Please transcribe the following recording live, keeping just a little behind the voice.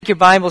your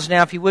Bibles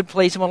now, if you would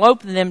please, and we'll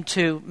open them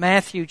to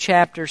Matthew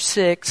chapter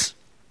 6.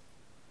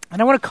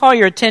 And I want to call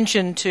your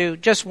attention to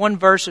just one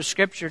verse of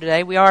Scripture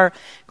today. We are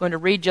going to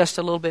read just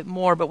a little bit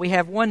more, but we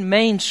have one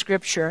main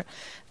Scripture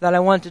that I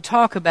want to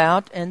talk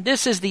about, and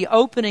this is the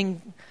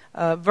opening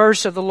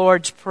verse of the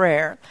Lord's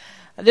Prayer.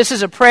 This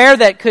is a prayer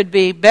that could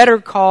be better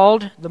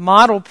called the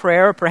model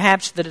prayer, or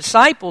perhaps the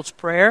disciples'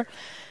 prayer,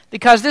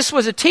 because this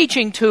was a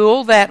teaching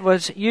tool that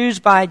was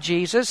used by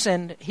Jesus,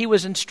 and he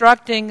was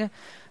instructing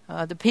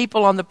the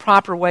people on the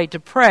proper way to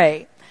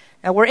pray.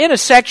 Now, we're in a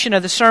section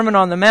of the Sermon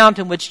on the Mount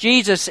in which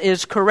Jesus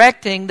is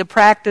correcting the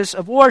practice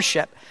of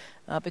worship.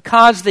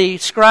 Because the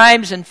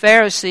scribes and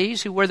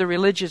Pharisees, who were the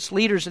religious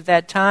leaders at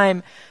that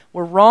time,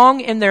 were wrong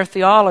in their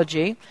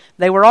theology,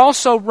 they were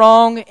also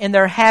wrong in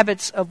their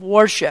habits of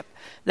worship.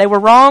 They were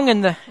wrong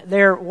in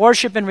their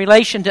worship in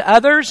relation to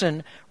others,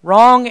 and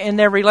wrong in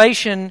their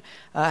relation,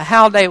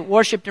 how they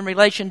worshipped in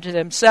relation to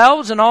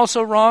themselves, and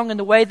also wrong in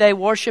the way they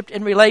worshipped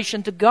in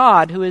relation to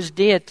God, who is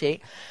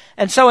deity.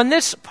 And so in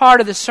this part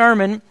of the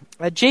sermon,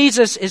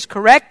 Jesus is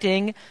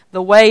correcting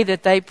the way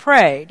that they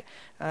prayed.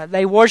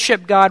 They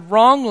worship God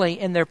wrongly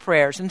in their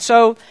prayers. And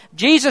so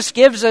Jesus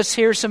gives us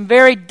here some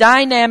very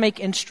dynamic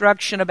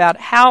instruction about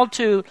how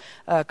to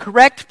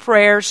correct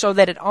prayer so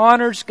that it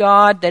honors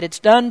God, that it's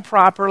done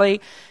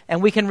properly,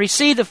 and we can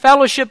receive the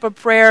fellowship of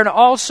prayer and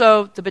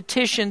also the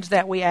petitions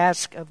that we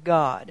ask of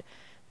God.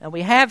 Now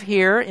we have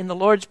here in the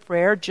Lord's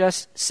Prayer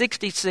just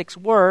 66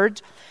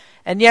 words,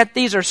 and yet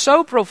these are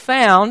so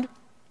profound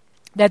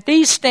that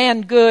these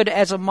stand good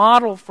as a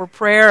model for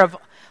prayer of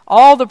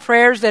all the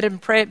prayers that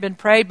have been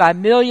prayed by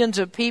millions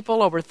of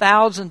people over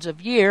thousands of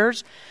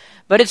years.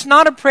 But it's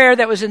not a prayer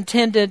that was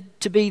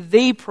intended to be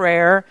the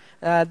prayer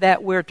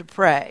that we're to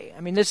pray.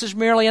 I mean, this is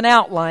merely an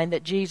outline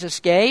that Jesus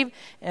gave,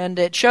 and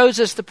it shows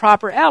us the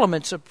proper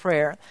elements of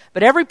prayer.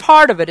 But every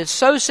part of it is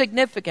so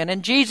significant,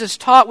 and Jesus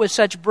taught with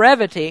such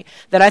brevity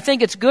that I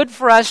think it's good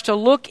for us to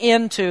look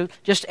into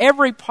just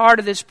every part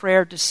of this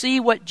prayer to see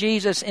what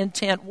Jesus'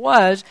 intent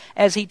was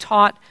as he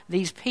taught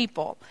these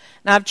people.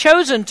 Now, I've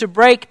chosen to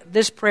break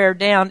this prayer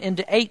down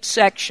into 8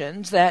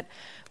 sections that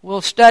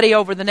we'll study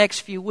over the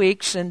next few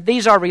weeks, and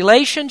these are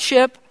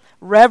relationship,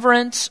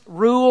 reverence,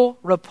 rule,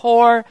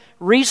 rapport,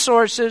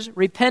 resources,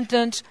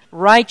 repentance,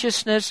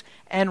 righteousness,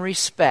 and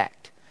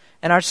respect.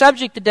 And our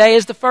subject today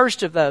is the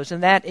first of those,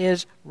 and that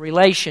is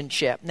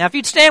relationship. Now, if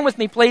you'd stand with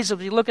me, please, as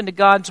we look into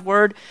God's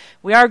Word,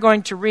 we are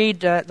going to read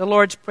the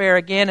Lord's Prayer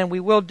again, and we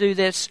will do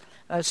this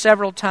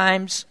several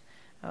times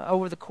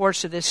over the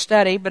course of this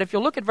study. But if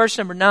you'll look at verse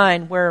number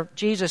 9, where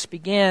Jesus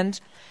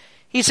begins,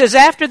 he says,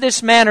 "After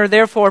this manner,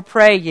 therefore,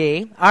 pray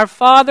ye, Our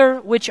Father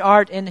which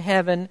art in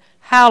heaven,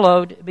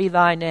 hallowed be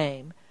thy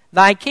name.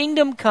 Thy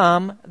kingdom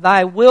come,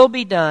 thy will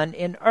be done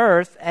in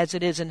earth as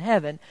it is in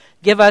heaven.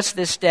 Give us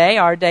this day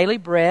our daily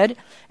bread,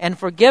 and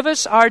forgive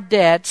us our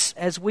debts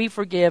as we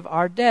forgive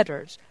our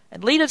debtors.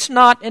 And lead us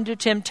not into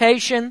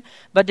temptation,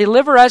 but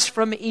deliver us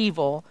from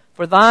evil.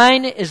 For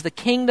thine is the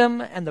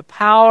kingdom and the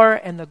power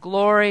and the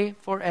glory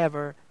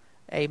forever.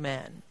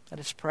 Amen." Let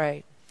us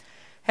pray.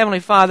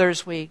 Heavenly Father,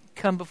 as we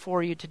come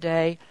before you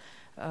today,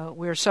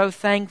 we're so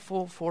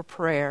thankful for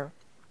prayer.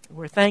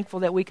 We're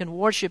thankful that we can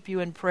worship you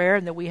in prayer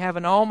and that we have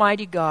an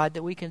almighty God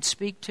that we can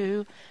speak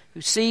to,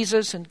 who sees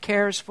us and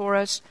cares for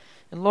us.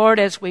 And Lord,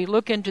 as we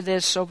look into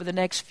this over the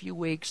next few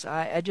weeks,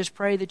 I just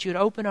pray that you'd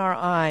open our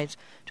eyes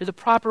to the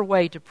proper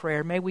way to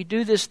prayer. May we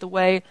do this the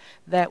way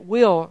that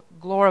will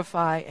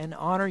glorify and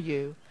honor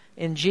you.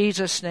 In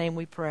Jesus' name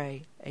we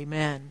pray.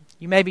 Amen.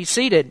 You may be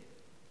seated.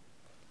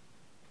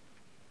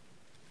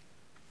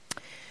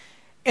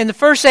 In the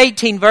first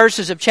 18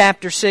 verses of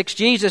chapter 6,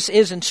 Jesus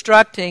is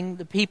instructing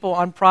the people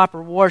on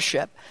proper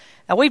worship.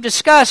 Now, we've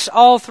discussed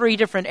all 3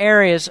 different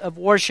areas of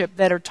worship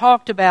that are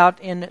talked about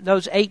in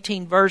those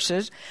 18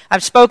 verses.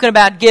 I've spoken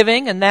about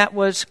giving, and that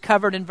was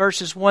covered in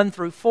verses 1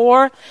 through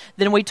 4.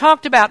 Then we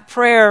talked about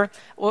prayer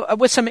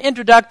with some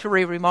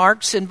introductory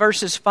remarks in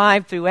verses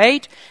 5 through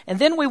 8. And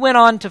then we went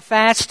on to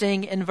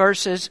fasting in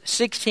verses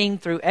 16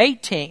 through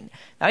 18.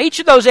 Now,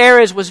 each of those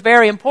areas was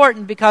very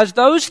important because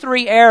those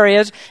 3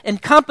 areas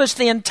encompass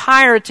the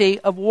entirety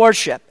of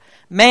worship.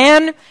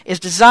 Man is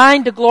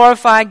designed to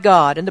glorify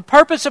God, and the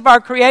purpose of our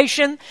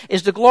creation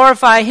is to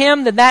glorify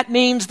Him. Then that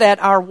means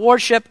that our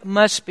worship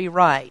must be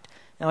right.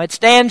 Now, it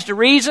stands to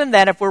reason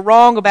that if we're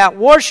wrong about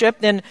worship,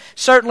 then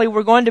certainly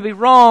we're going to be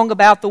wrong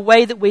about the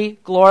way that we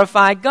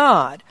glorify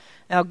God.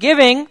 Now,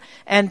 giving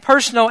and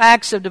personal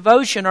acts of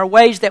devotion are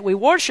ways that we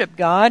worship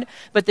God,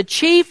 but the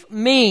chief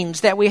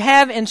means that we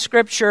have in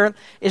Scripture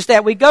is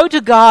that we go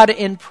to God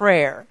in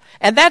prayer.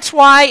 And that's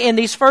why in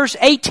these first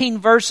 18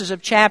 verses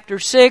of chapter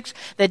 6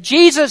 that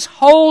Jesus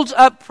holds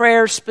up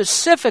prayer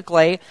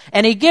specifically,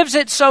 and he gives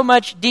it so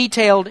much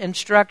detailed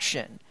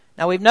instruction.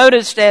 Now we've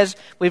noticed as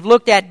we've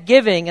looked at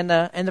giving in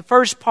the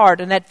first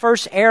part, in that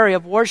first area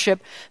of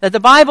worship, that the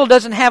Bible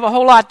doesn't have a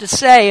whole lot to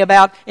say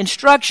about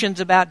instructions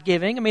about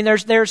giving. I mean,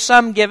 there's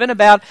some given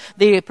about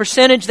the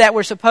percentage that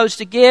we're supposed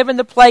to give and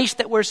the place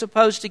that we're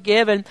supposed to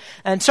give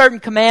and certain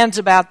commands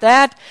about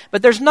that.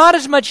 But there's not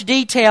as much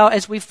detail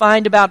as we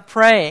find about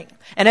praying.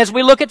 And as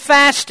we look at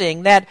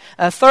fasting, that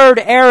third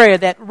area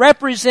that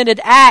represented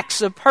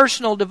acts of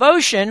personal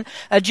devotion,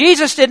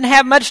 Jesus didn't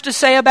have much to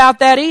say about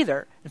that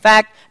either. In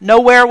fact,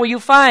 nowhere will you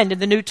find in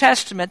the New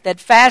Testament that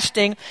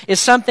fasting is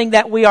something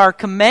that we are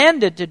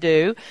commanded to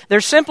do.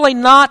 There's simply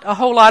not a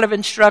whole lot of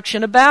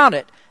instruction about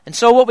it. And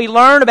so what we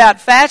learn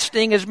about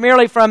fasting is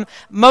merely from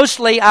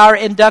mostly our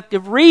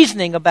inductive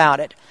reasoning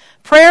about it.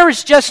 Prayer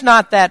is just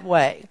not that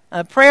way.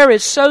 Prayer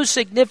is so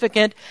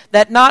significant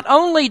that not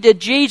only did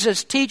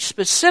Jesus teach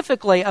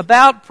specifically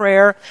about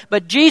prayer,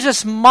 but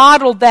Jesus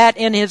modeled that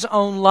in His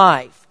own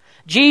life.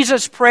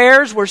 Jesus'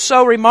 prayers were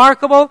so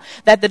remarkable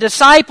that the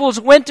disciples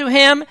went to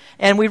Him,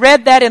 and we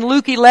read that in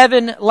Luke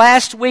 11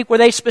 last week, where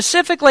they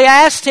specifically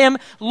asked Him,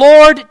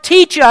 "Lord,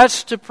 teach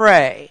us to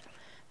pray."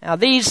 Now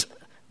these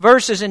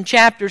verses in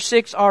chapter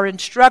 6 are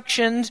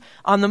instructions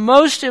on the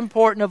most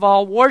important of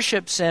all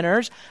worship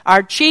centers.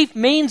 Our chief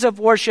means of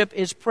worship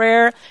is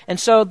prayer, and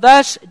so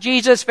thus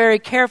Jesus very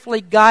carefully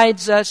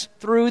guides us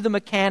through the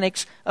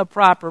mechanics of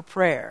proper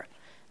prayer.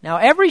 Now,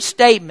 every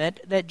statement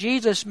that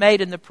Jesus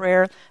made in the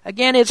prayer,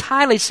 again, is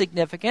highly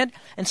significant,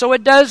 and so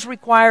it does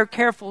require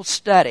careful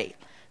study.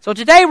 So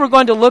today we're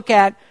going to look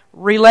at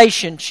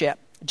relationship.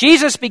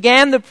 Jesus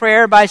began the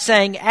prayer by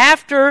saying,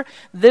 "After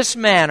this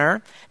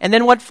manner," and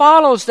then what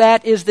follows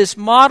that is this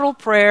model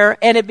prayer,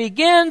 and it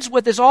begins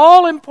with this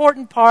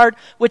all-important part,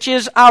 which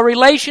is our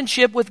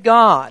relationship with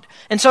God.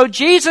 And so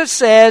Jesus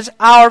says,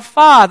 "Our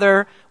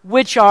Father,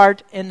 which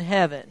art in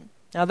heaven."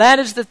 Now that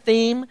is the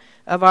theme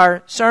of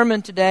our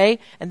sermon today,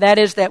 and that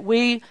is that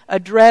we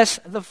address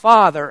the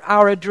Father,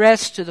 our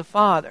address to the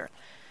Father.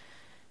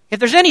 If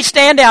there's any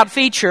standout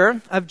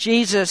feature of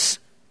Jesus'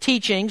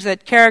 teachings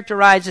that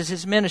characterizes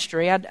His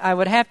ministry, I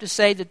would have to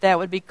say that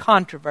would be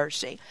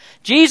controversy.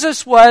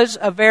 Jesus was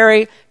a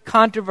very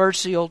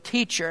controversial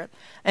teacher,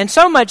 and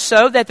so much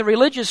so that the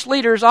religious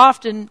leaders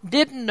often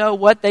didn't know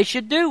what they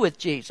should do with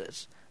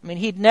Jesus. I mean,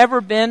 he'd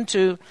never been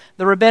to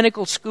the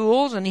rabbinical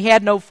schools, and he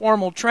had no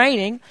formal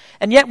training.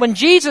 And yet when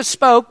Jesus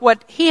spoke,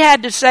 what he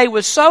had to say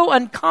was so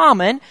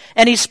uncommon,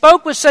 and he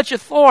spoke with such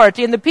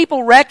authority, and the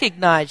people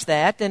recognized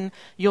that. And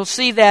you'll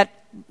see that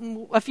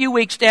a few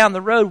weeks down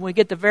the road when we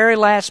get the very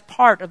last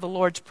part of the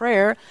Lord's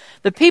Prayer.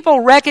 The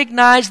people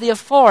recognized the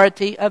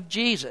authority of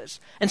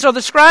Jesus. And so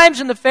the scribes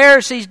and the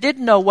Pharisees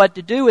didn't know what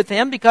to do with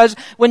him, because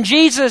when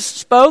Jesus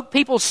spoke,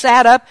 people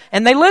sat up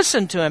and they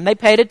listened to him. They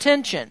paid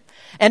attention.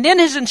 And in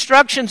His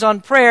instructions on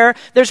prayer,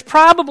 there's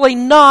probably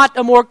not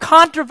a more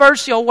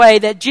controversial way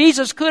that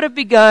Jesus could have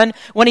begun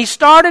when He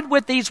started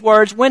with these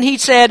words, when He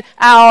said,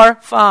 "Our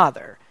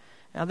Father."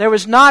 Now, there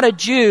was not a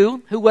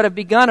Jew who would have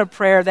begun a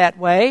prayer that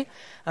way.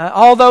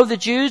 Although the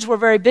Jews were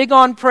very big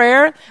on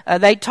prayer,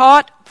 they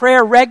taught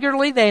prayer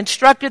regularly. They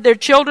instructed their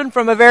children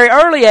from a very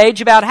early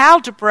age about how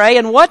to pray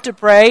and what to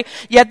pray,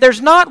 yet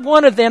there's not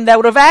one of them that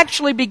would have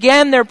actually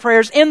began their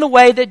prayers in the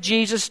way that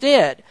Jesus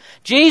did.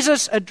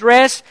 Jesus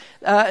addressed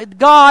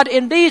God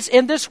in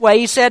this way.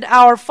 He said,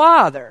 "Our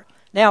Father."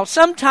 Now,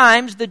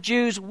 sometimes the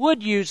Jews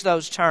would use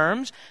those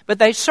terms, but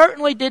they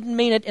certainly didn't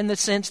mean it in the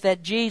sense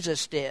that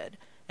Jesus did.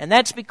 And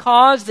that's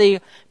because the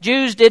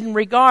Jews didn't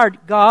regard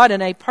God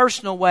in a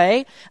personal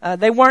way.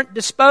 They weren't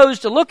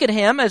disposed to look at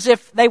Him as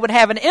if they would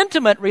have an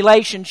intimate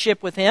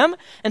relationship with Him,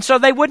 and so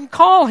they wouldn't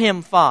call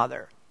Him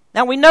Father.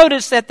 Now we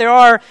notice that there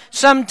are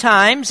some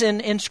times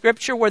in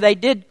Scripture where they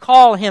did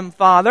call Him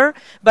Father,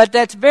 but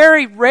that's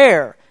very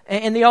rare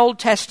in the Old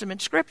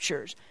Testament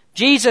Scriptures.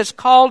 Jesus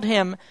called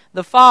Him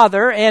the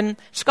Father, and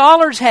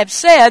scholars have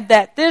said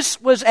that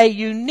this was a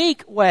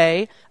unique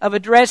way of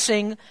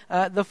addressing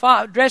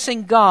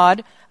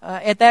God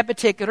at that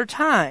particular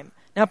time.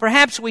 Now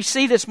perhaps we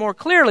see this more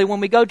clearly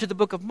when we go to the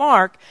book of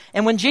Mark,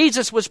 and when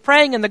Jesus was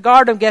praying in the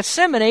Garden of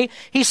Gethsemane,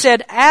 He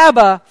said,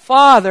 "Abba,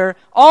 Father,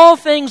 all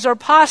things are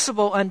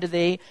possible unto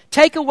Thee.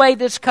 Take away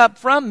this cup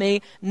from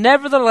me.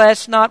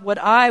 Nevertheless, not what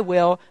I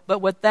will, but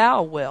what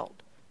Thou wilt."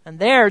 And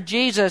there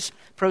Jesus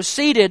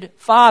proceeded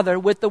Father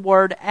with the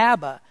word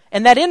Abba.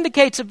 And that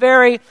indicates a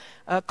very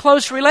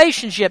close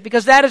relationship,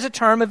 because that is a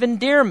term of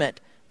endearment.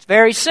 It's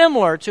very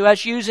similar to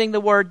us using the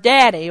word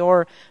daddy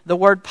or the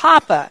word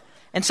papa.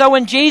 And so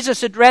when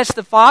Jesus addressed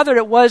the Father,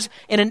 it was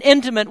in an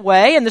intimate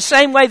way, in the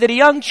same way that a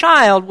young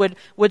child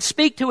would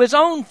speak to his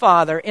own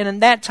father in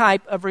that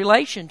type of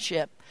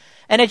relationship.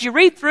 And as you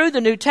read through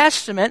the New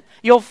Testament,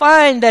 you'll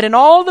find that in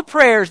all the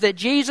prayers that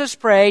Jesus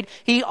prayed,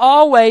 He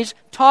always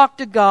talked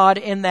to God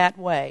in that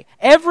way.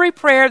 Every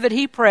prayer that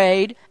He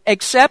prayed,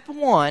 except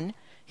one,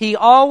 He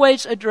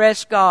always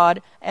addressed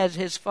God as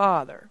His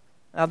Father.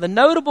 Now, the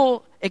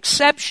notable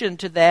exception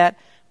to that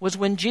was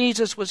when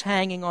Jesus was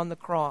hanging on the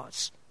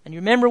cross. And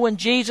you remember when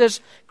Jesus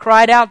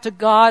cried out to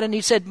God and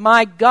He said,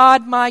 my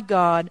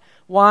God,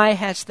 why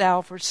hast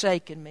Thou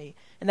forsaken me?"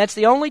 And that's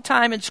the only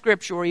time in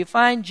Scripture where you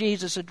find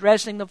Jesus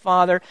addressing the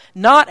Father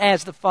not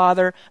as the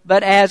Father,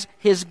 but as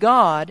His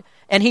God.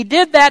 And He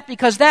did that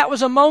because that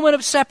was a moment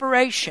of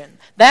separation.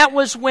 That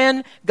was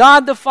when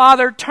God the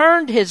Father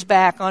turned His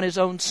back on His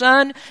own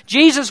Son.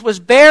 Jesus was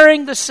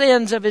bearing the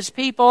sins of His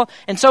people,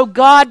 and so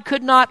God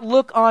could not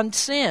look on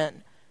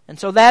sin. And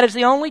so that is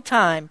the only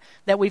time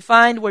that we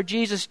find where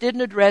Jesus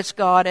didn't address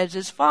God as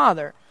His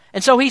Father.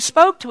 And so He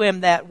spoke to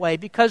Him that way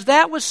because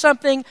that was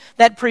something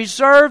that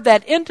preserved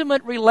that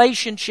intimate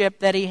relationship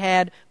that He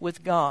had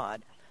with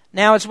God.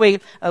 Now, as we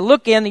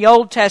look in the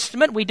Old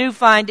Testament, we do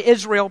find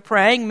Israel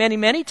praying many,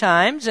 many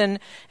times. And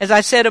as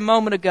I said a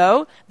moment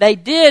ago, they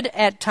did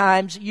at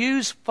times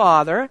use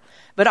Father.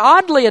 But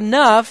oddly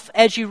enough,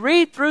 as you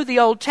read through the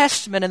Old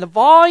Testament and the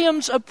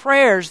volumes of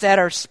prayers that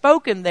are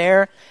spoken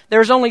there,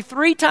 there's only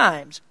 3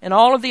 times in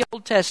all of the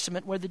Old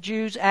Testament where the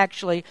Jews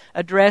actually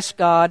address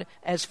God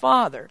as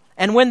Father.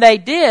 And when they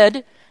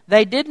did,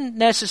 they didn't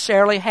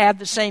necessarily have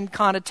the same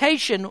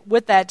connotation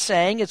with that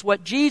saying as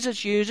what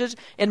Jesus uses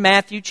in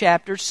Matthew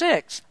chapter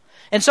 6.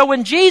 And so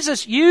when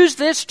Jesus used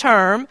this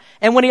term,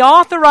 and when He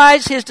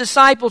authorized His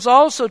disciples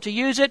also to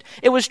use it,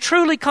 it was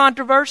truly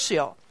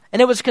controversial,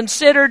 and it was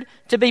considered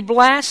to be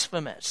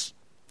blasphemous.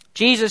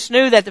 Jesus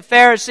knew that the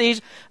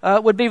Pharisees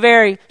would be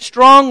very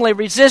strongly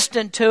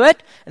resistant to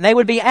it, and they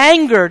would be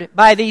angered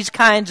by these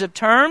kinds of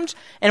terms.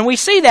 And we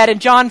see that in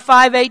John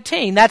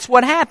 5:18. That's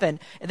what happened.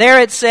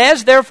 There it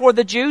says, "Therefore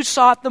the Jews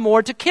sought the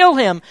more to kill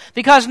Him,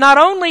 because not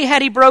only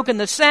had He broken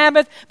the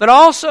Sabbath, but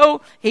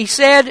also He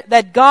said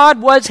that God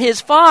was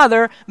His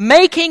Father,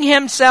 making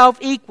Himself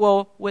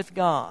equal with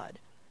God."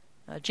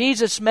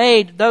 Jesus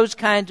made those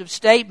kinds of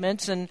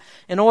statements in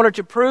order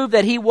to prove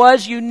that He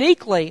was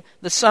uniquely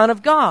the Son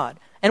of God.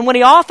 And when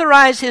He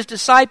authorized His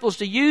disciples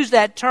to use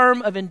that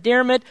term of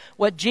endearment,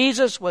 what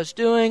Jesus was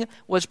doing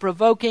was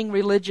provoking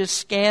religious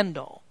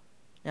scandal.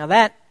 Now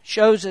that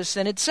shows us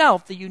in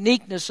itself the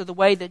uniqueness of the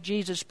way that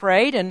Jesus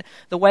prayed and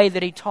the way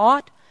that He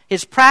taught.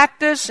 His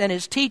practice and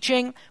His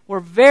teaching were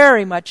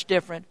very much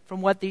different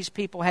from what these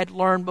people had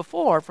learned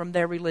before from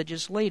their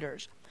religious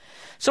leaders.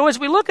 So as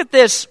we look at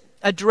this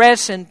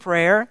address in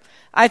prayer,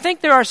 I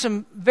think there are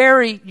some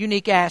very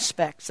unique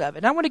aspects of it.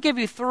 And I want to give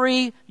you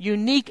 3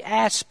 unique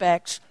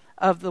aspects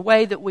of the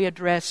way that we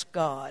address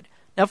God.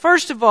 Now,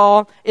 first of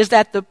all, is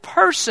that the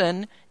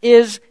person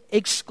is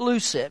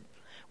exclusive.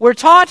 We're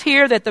taught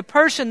here that the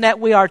person that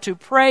we are to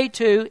pray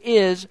to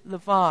is the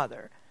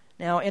Father.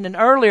 Now, in an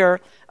earlier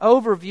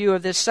overview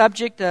of this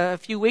subject a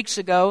few weeks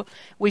ago,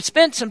 we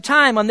spent some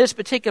time on this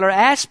particular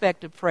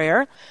aspect of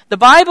prayer. The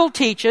Bible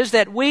teaches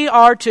that we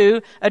are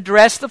to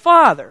address the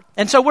Father.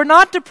 And so we're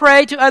not to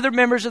pray to other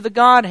members of the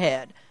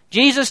Godhead.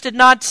 Jesus did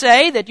not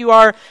say that you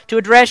are to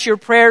address your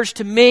prayers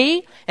to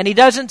me, and He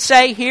doesn't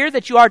say here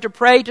that you are to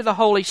pray to the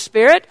Holy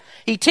Spirit.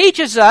 He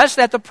teaches us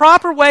that the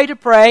proper way to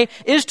pray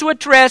is to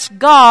address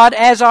God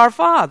as our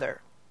Father.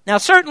 Now,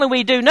 certainly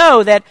we do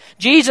know that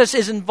Jesus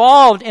is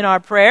involved in our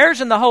prayers,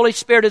 and the Holy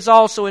Spirit is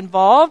also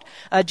involved.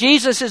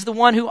 Jesus is the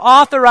one who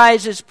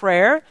authorizes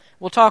prayer.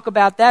 We'll talk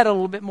about that a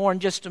little bit more in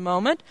just a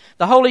moment.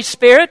 The Holy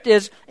Spirit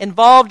is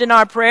involved in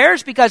our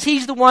prayers because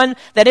He's the one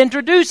that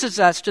introduces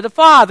us to the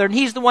Father, and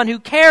He's the one who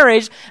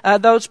carries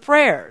those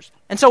prayers.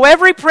 And so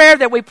every prayer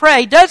that we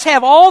pray does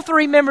have all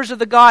 3 members of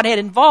the Godhead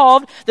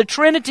involved. The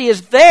Trinity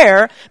is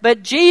there,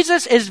 but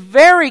Jesus is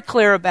very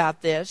clear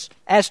about this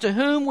as to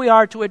whom we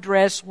are to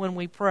address when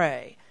we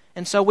pray.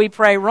 And so we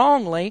pray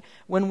wrongly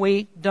when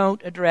we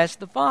don't address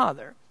the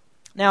Father.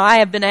 Now, I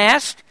have been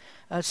asked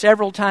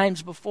several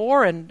times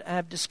before, and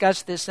I've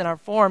discussed this in our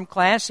forum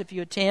class if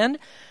you attend,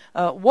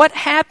 what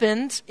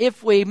happens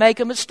if we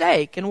make a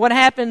mistake? And what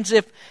happens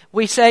if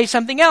we say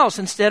something else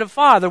instead of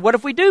Father? What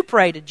if we do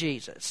pray to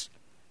Jesus?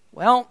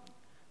 Well,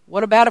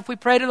 what about if we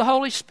pray to the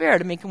Holy Spirit?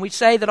 I mean, can we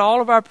say that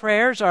all of our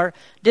prayers are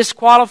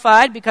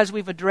disqualified because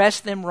we've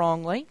addressed them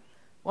wrongly?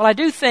 Well, I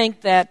do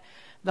think that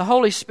the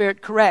Holy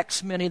Spirit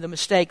corrects many of the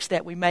mistakes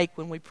that we make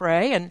when we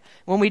pray. And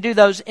when we do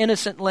those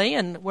innocently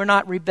and we're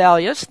not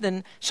rebellious,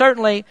 then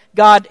certainly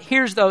God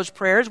hears those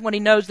prayers when He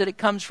knows that it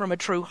comes from a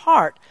true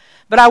heart.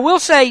 But I will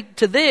say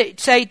to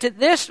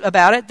this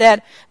about it,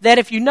 that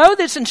if you know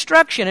this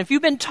instruction, if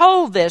you've been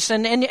told this,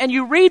 and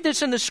you read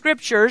this in the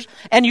Scriptures,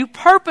 and you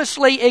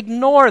purposely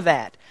ignore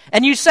that,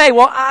 and you say,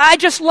 well, I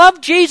just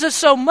love Jesus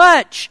so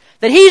much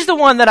that He's the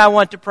one that I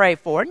want to pray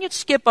for, and you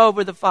skip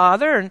over the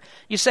Father, and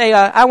you say,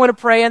 I want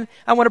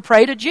to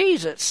pray to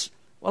Jesus.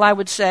 Well, I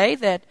would say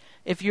that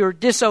if you're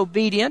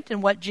disobedient in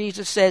what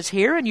Jesus says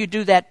here, and you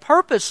do that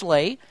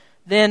purposely,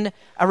 then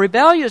a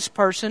rebellious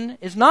person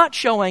is not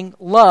showing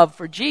love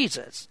for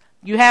Jesus.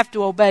 You have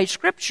to obey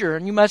Scripture,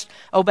 and you must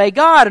obey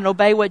God and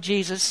obey what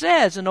Jesus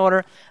says in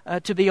order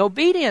to be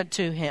obedient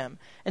to Him.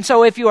 And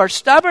so if you are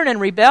stubborn and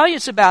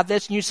rebellious about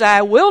this, and you say,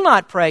 I will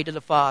not pray to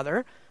the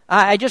Father,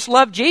 I just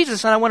love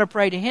Jesus and I want to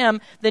pray to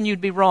Him, then you'd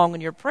be wrong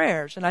in your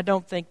prayers. And I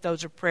don't think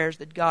those are prayers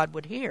that God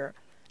would hear.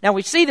 Now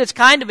we see this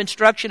kind of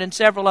instruction in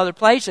several other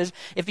places.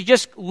 If you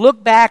just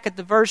look back at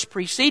the verse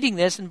preceding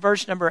this, in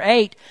verse number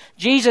 8,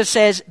 Jesus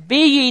says,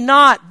 "Be ye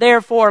not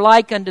therefore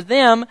like unto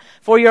them,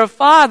 for your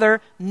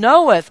Father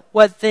knoweth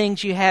what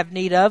things you have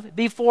need of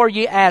before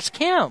ye ask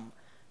Him."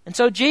 And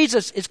so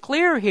Jesus is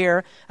clear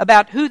here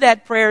about who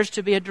that prayer is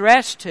to be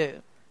addressed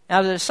to.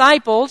 Now the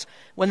disciples,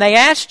 when they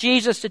asked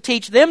Jesus to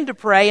teach them to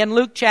pray in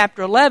Luke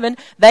chapter 11,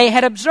 they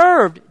had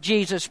observed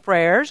Jesus'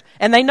 prayers,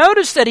 and they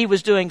noticed that He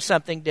was doing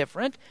something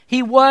different.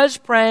 He was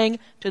praying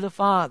to the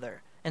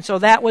Father. And so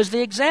that was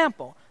the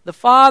example. The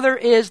Father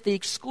is the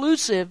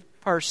exclusive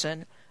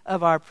person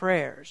of our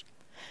prayers.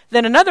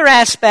 Then another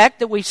aspect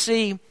that we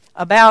see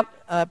about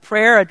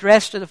prayer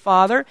addressed to the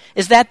Father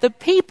is that the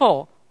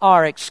people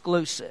are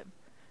exclusive.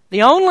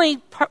 The only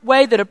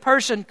way that a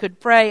person could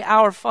pray,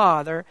 "Our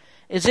Father,"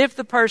 is if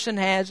the person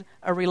has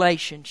a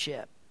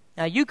relationship.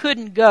 Now, you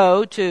couldn't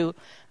go to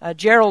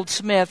Gerald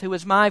Smith, who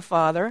was my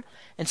father,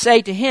 and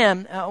say to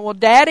him, "Well,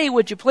 Daddy,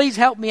 would you please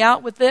help me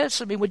out with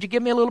this? I mean, would you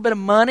give me a little bit of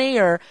money,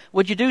 or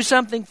would you do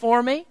something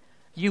for me?"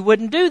 You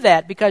wouldn't do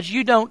that because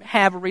you don't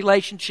have a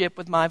relationship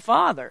with my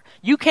Father.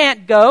 You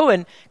can't go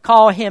and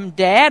call Him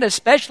Dad,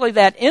 especially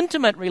that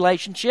intimate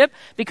relationship,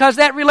 because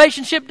that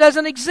relationship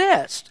doesn't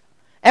exist.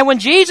 And when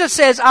Jesus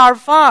says "Our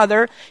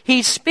Father,"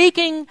 He's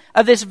speaking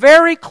of this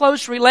very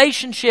close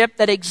relationship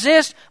that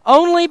exists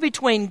only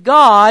between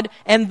God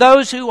and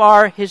those who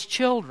are His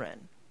children.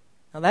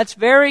 Now that's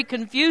very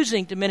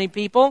confusing to many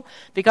people,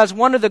 because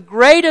one of the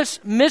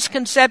greatest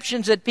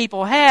misconceptions that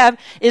people have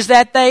is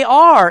that they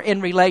are in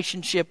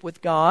relationship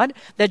with God.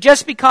 That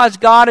just because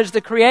God is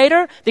the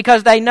Creator,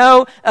 because they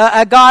know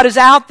God is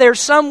out there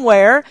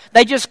somewhere,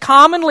 they just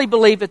commonly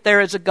believe that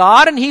there is a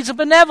God and He's a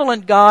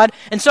benevolent God,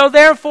 and so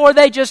therefore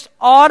they just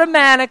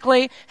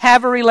automatically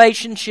have a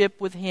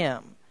relationship with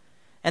Him.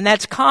 And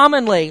that's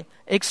commonly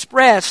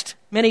expressed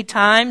many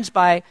times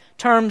by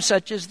terms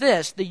such as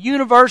this: the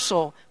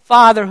universal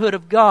fatherhood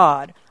of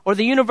God, or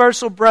the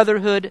universal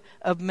brotherhood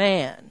of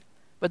man.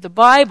 But the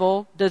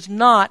Bible does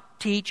not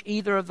teach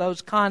either of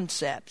those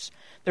concepts.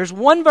 There's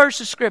one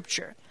verse of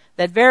Scripture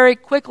that very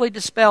quickly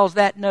dispels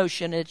that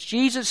notion. It's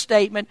Jesus'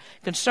 statement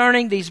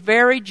concerning these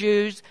very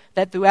Jews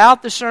that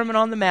throughout the Sermon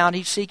on the Mount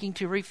He's seeking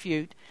to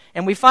refute.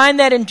 And we find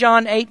that in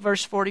John 8,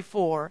 verse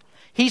 44.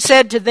 He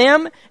said to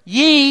them,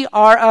 "Ye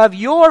are of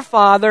your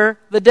father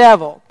the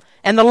devil,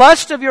 and the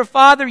lust of your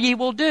father ye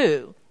will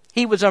do.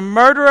 He was a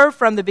murderer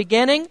from the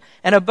beginning,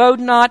 and abode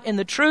not in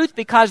the truth,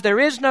 because there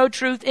is no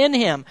truth in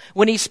him.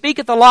 When he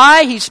speaketh a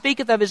lie, he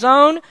speaketh of his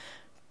own,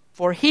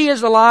 for he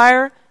is the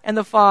liar and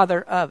the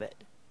father of it."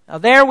 Now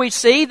there we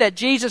see that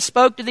Jesus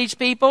spoke to these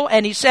people,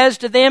 and He says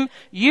to them,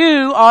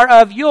 "You are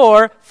of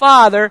your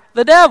father,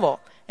 the devil."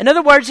 In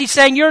other words, He's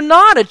saying you're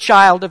not a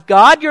child of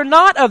God, you're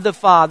not of the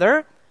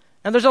Father.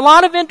 Now there's a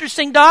lot of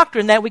interesting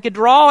doctrine that we could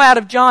draw out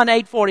of John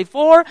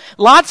 8:44,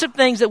 lots of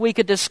things that we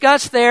could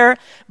discuss there,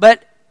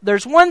 but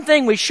there's one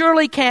thing we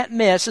surely can't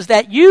miss, is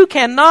that you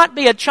cannot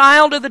be a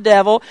child of the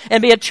devil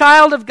and be a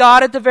child of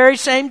God at the very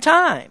same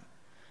time.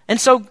 And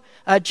so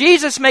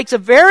Jesus makes a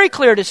very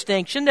clear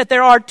distinction that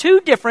there are two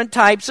different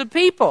types of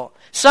people.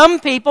 Some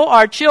people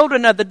are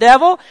children of the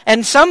devil,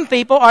 and some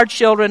people are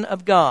children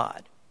of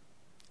God.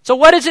 So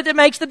what is it that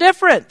makes the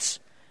difference?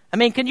 I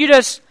mean, can you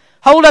just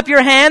hold up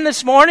your hand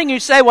this morning and you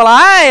say, "Well,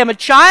 I am a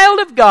child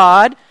of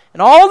God,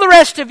 and all the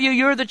rest of you,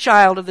 you're the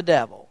child of the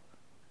devil"?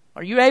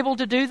 Are you able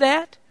to do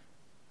that?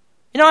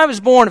 You know, I was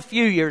born a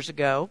few years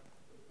ago,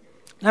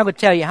 and I would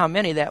tell you how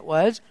many that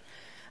was.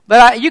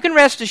 But you can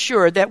rest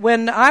assured that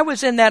when I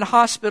was in that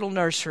hospital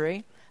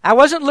nursery, I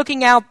wasn't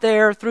looking out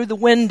there through the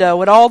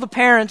window at all the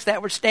parents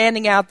that were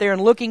standing out there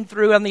and looking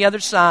through on the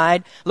other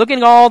side, looking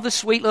at all the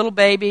sweet little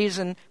babies,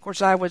 and of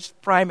course I was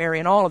primary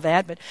and all of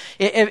that, but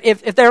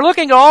if they're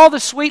looking at all the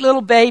sweet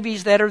little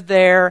babies that are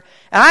there,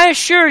 and I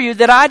assure you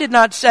that I did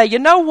not say, "You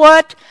know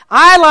what,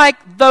 I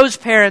like those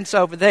parents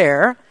over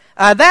there.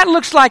 That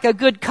looks like a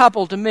good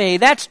couple to me.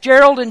 That's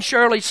Gerald and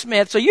Shirley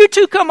Smith. So you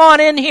two come on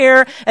in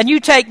here and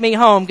you take me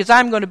home because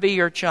I'm going to be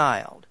your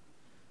child."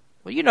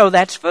 Well, you know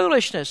that's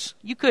foolishness.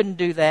 You couldn't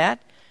do that.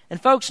 And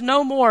folks,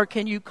 no more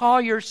can you call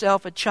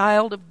yourself a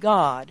child of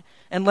God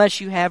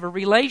unless you have a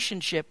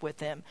relationship with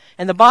Him.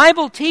 And the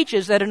Bible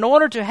teaches that in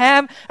order to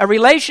have a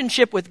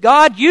relationship with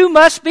God, you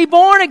must be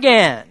born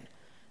again.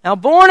 Now,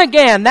 born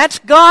again, that's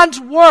God's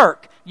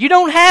work. You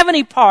don't have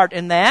any part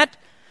in that.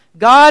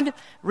 God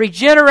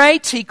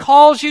regenerates. He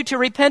calls you to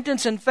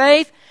repentance and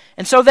faith.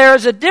 And so there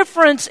is a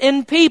difference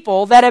in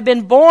people that have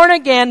been born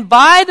again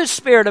by the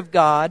Spirit of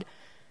God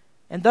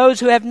and those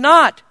who have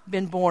not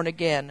been born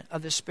again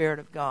of the Spirit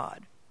of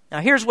God.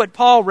 Now here's what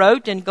Paul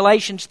wrote in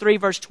Galatians 3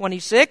 verse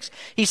 26.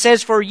 He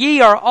says, "For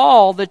ye are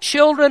all the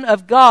children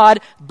of God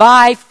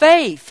by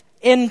faith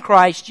in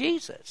Christ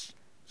Jesus."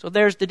 So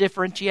there's the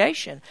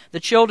differentiation. The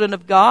children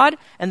of God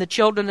and the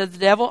children of the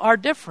devil are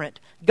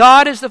different.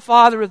 God is the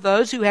Father of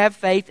those who have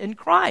faith in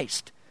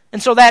Christ.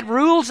 And so that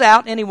rules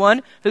out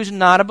anyone who's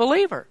not a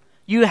believer.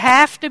 You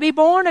have to be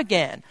born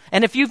again.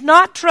 And if you've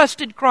not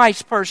trusted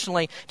Christ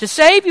personally to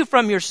save you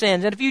from your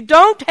sins, and if you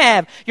don't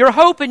have your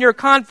hope and your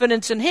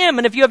confidence in Him,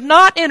 and if you have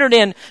not entered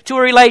into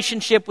a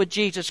relationship with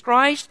Jesus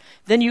Christ,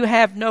 then you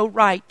have no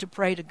right to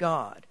pray to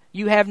God.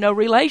 You have no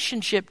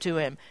relationship to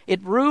Him.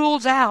 It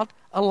rules out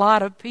a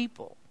lot of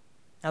people.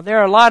 Now, there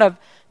are a lot of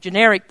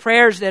generic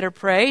prayers that are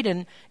prayed,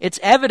 and it's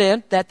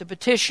evident that the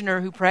petitioner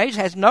who prays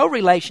has no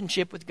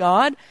relationship with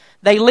God.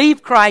 They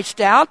leave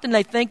Christ out, and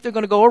they think they're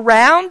going to go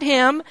around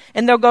Him,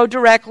 and they'll go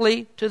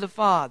directly to the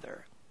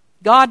Father.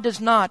 God does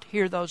not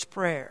hear those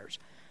prayers.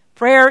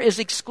 Prayer is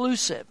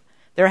exclusive.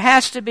 There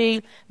has to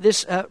be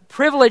this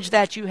privilege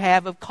that you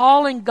have of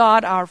calling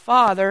God our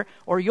Father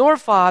or your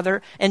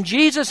Father, and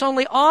Jesus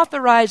only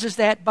authorizes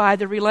that by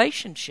the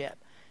relationship.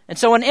 And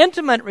so an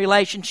intimate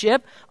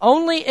relationship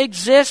only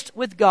exists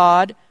with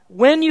God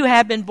when you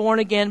have been born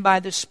again by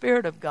the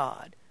Spirit of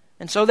God.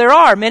 And so there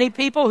are many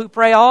people who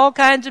pray all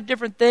kinds of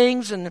different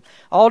things and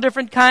all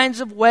different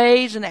kinds of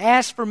ways and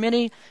ask for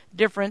many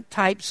different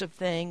types of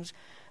things.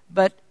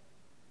 But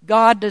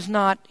God does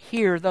not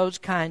hear those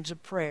kinds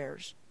of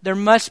prayers. There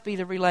must be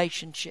the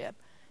relationship.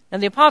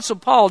 And the Apostle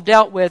Paul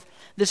dealt with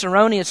this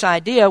erroneous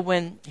idea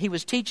when he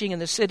was teaching in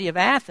the city of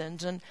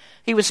Athens, and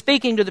he was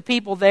speaking to the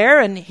people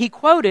there, and he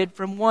quoted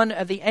from one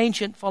of the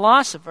ancient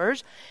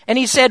philosophers, and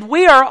he said,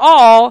 "We are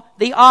all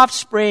the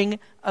offspring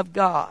of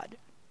God."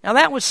 Now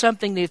that was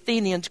something the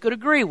Athenians could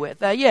agree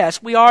with.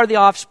 Yes, we are the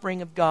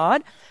offspring of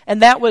God,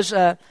 and that was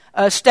a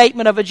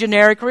statement of a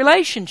generic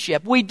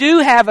relationship. We do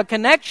have a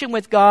connection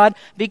with God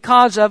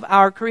because of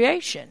our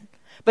creation.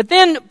 But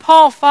then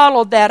Paul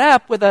followed that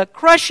up with a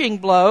crushing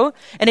blow,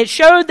 and it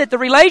showed that the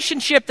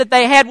relationship that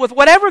they had with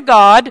whatever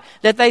God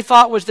that they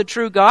thought was the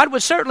true God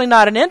was certainly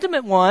not an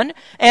intimate one,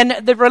 and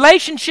the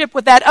relationship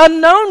with that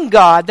unknown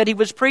God that he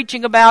was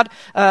preaching about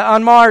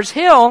on Mars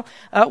Hill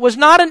was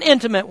not an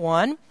intimate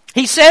one.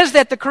 He says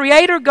that the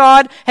Creator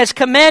God has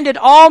commanded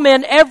all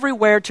men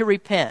everywhere to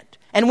repent.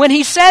 And when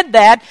he said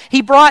that,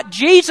 he brought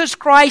Jesus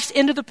Christ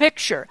into the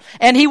picture,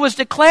 and he was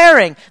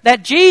declaring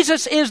that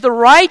Jesus is the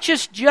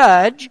righteous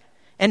judge,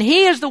 and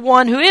He is the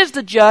one who is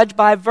the judge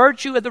by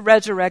virtue of the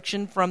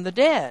resurrection from the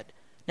dead.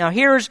 Now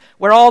here's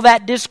where all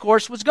that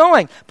discourse was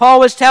going. Paul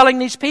was telling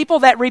these people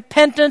that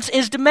repentance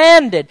is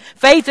demanded.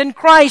 Faith in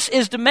Christ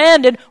is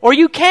demanded, or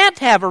you can't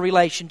have a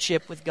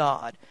relationship with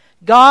God.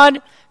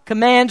 God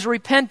commands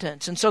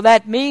repentance. And so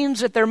that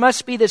means that there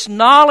must be this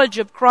knowledge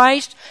of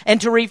Christ,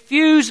 and to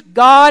refuse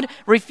God,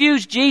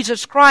 refuse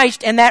Jesus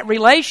Christ, and that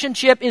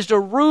relationship is to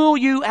rule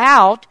you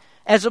out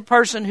as a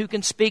person who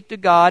can speak to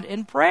God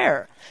in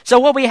prayer. So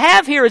what we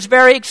have here is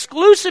very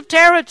exclusive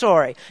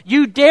territory.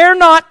 You dare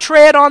not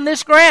tread on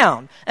this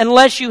ground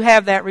unless you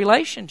have that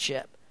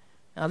relationship.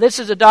 Now this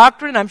is a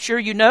doctrine, I'm sure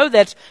you know,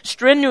 that's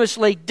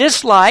strenuously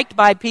disliked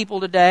by people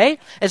today.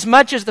 As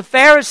much as the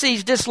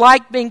Pharisees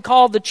disliked being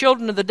called the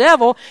children of the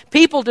devil,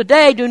 people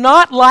today do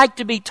not like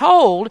to be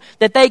told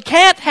that they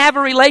can't have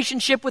a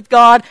relationship with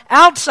God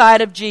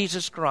outside of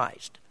Jesus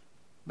Christ.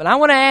 But I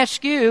want to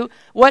ask you,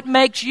 what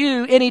makes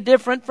you any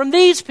different from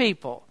these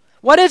people?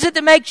 What is it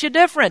that makes you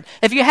different?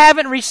 If you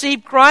haven't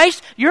received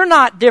Christ, you're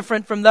not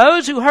different from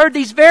those who heard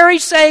these very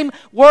same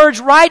words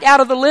right out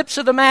of the lips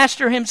of the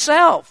Master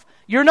Himself.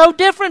 You're no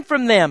different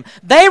from them.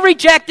 They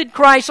rejected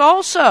Christ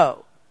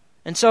also.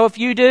 And so if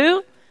you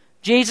do,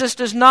 Jesus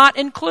does not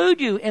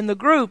include you in the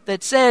group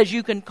that says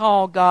you can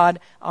call God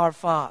our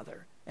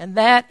Father. And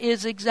that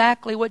is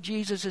exactly what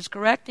Jesus is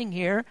correcting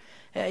here.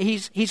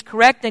 He's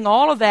correcting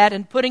all of that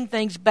and putting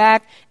things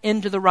back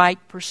into the right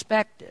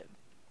perspective.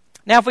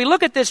 Now, if we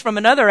look at this from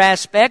another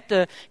aspect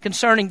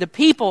concerning the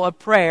people of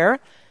prayer,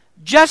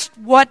 just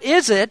what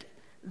is it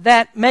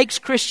that makes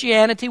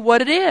Christianity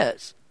what it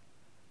is?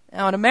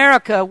 Now, in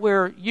America,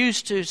 we're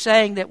used to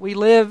saying that we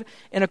live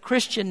in a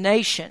Christian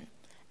nation.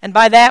 And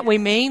by that we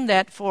mean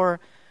that for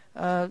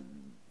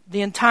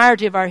the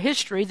entirety of our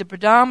history, the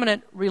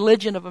predominant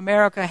religion of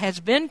America has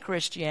been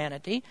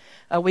Christianity.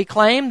 We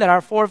claim that our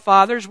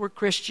forefathers were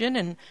Christian,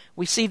 and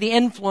we see the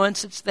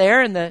influence that's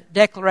there in the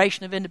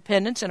Declaration of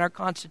Independence and our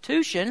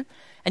Constitution.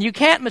 And you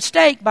can't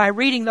mistake by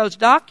reading those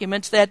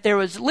documents that there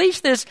was at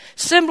least this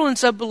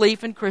semblance of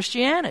belief in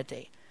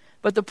Christianity.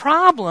 But the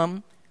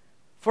problem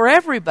for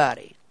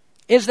everybody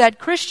is that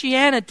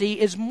Christianity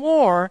is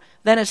more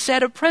than a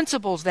set of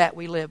principles that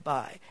we live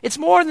by. It's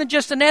more than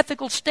just an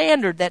ethical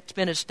standard that's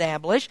been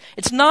established.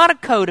 It's not a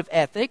code of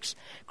ethics.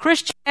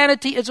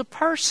 Christianity is a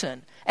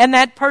person, and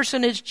that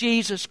person is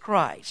Jesus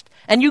Christ.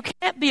 And you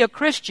can't be a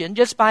Christian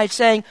just by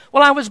saying,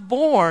 well, I was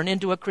born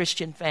into a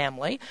Christian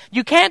family.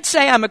 You can't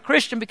say I'm a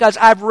Christian because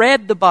I've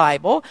read the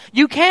Bible.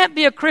 You can't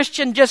be a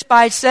Christian just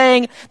by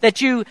saying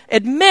that you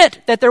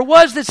admit that there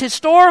was this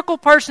historical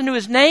person who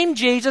is named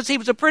Jesus. He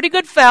was a pretty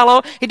good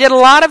fellow. He did a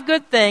lot of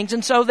good things,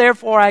 and so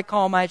therefore I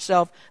call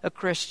myself a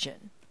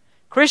Christian.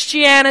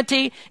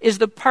 Christianity is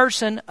the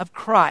person of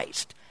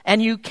Christ.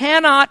 And you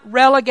cannot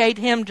relegate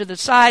Him to the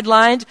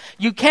sidelines.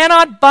 You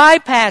cannot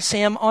bypass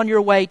Him on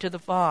your way to the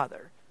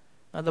Father.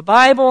 Now, the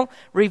Bible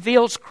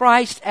reveals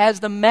Christ as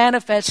the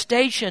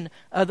manifestation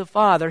of the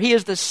Father. He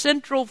is the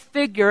central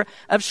figure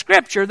of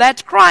Scripture.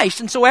 That's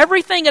Christ. And so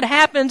everything that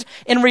happens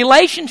in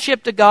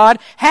relationship to God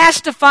has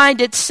to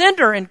find its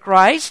center in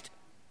Christ,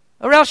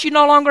 or else you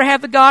no longer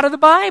have the God of the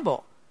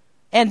Bible.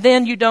 And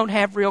then you don't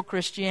have real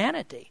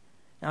Christianity.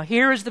 Now,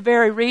 here is the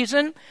very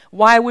reason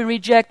why we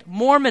reject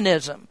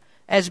Mormonism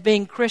as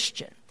being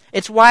Christian.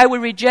 It's why we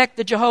reject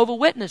the Jehovah's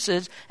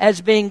Witnesses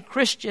as being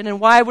Christian, and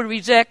why we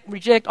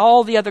reject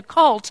all the other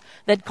cults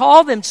that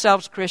call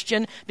themselves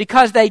Christian,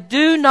 because they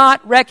do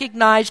not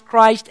recognize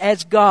Christ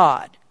as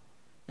God.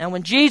 Now,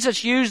 when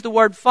Jesus used the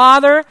word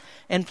Father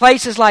in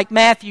places like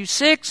Matthew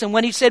 6, and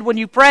when he said, when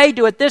you pray,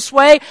 do it this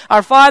way,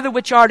 our Father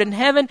which art in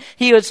heaven,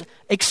 he was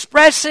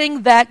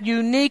expressing that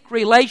unique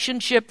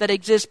relationship that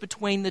exists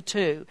between the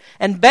two.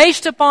 And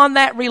based upon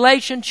that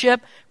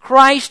relationship,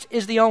 Christ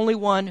is the only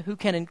one who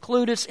can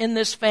include us in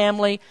this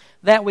family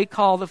that we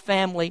call the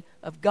family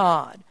of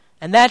God.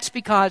 And that's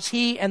because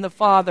he and the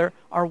Father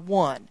are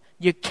one.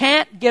 You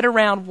can't get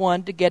around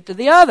one to get to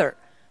the other.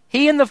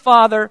 He and the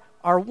Father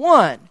are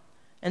one.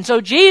 And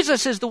so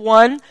Jesus is the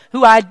one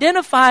who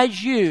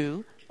identifies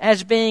you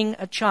as being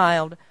a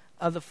child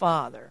of the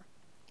Father.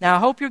 Now, I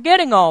hope you're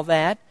getting all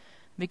that,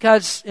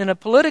 because in a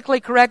politically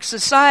correct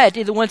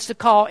society that wants to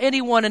call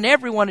anyone and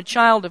everyone a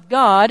child of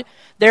God,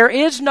 there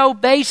is no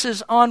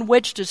basis on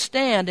which to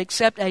stand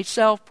except a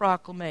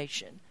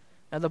self-proclamation.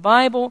 Now, the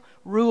Bible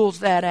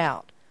rules that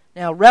out.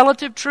 Now,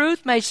 relative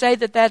truth may say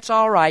that that's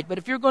all right, but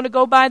if you're going to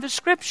go by the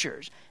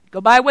Scriptures, go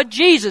by what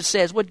Jesus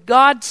says, what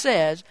God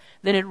says,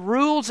 then it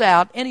rules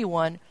out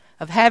anyone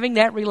of having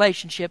that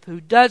relationship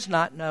who does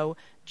not know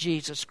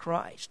Jesus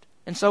Christ.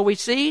 And so we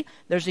see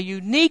there's a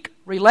unique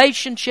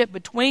relationship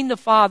between the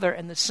Father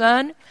and the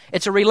Son.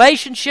 It's a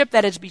relationship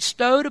that has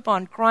bestowed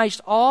upon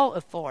Christ all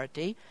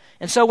authority.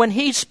 And so when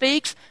he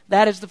speaks,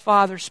 that is the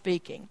Father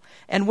speaking.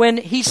 And when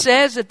he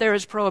says that there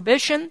is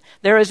prohibition,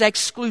 there is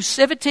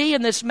exclusivity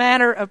in this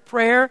matter of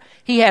prayer,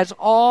 he has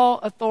all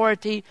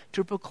authority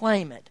to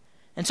proclaim it.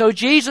 And so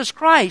Jesus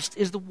Christ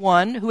is the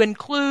one who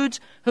includes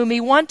whom he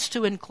wants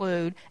to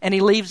include, and he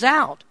leaves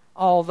out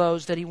all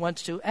those that he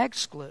wants to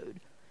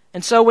exclude.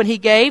 And so when he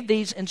gave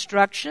these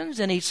instructions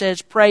and he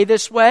says, pray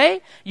this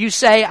way, you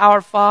say, our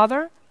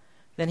Father,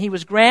 then he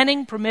was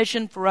granting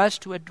permission for us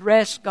to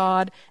address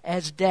God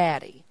as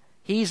Daddy.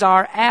 He's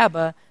our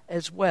Abba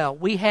as well.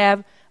 We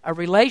have a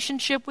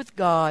relationship with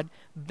God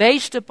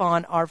based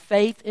upon our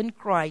faith in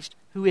Christ,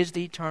 who is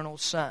the eternal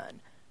Son.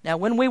 Now,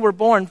 when we were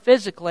born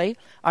physically,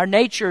 our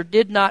nature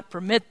did not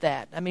permit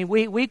that. I mean,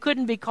 we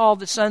couldn't be called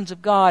the sons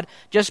of God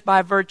just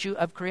by virtue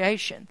of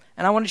creation.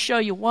 And I want to show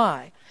you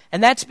why.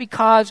 And that's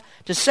because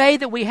to say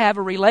that we have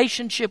a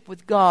relationship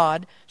with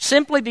God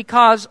simply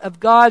because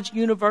of God's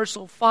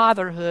universal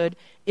fatherhood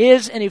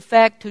is, in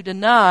effect, to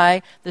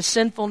deny the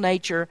sinful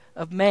nature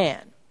of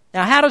man.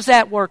 Now, how does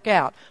that work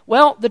out?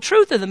 Well, the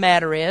truth of the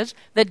matter is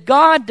that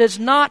God does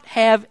not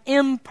have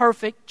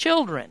imperfect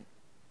children.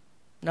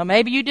 Now,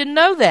 maybe you didn't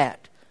know that.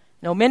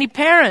 Many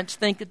parents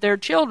think that their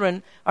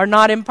children are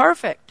not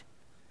imperfect.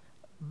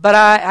 But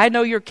I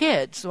know your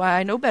kids, so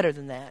I know better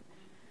than that.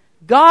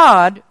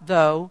 God,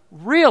 though,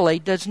 really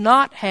does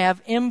not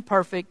have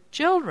imperfect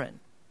children.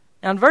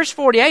 Now, in verse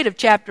 48 of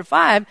chapter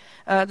 5,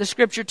 the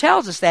Scripture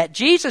tells us that.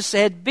 Jesus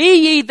said, be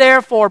ye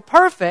therefore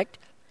perfect,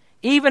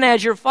 even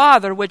as your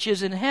Father which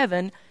is in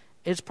heaven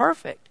is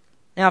perfect.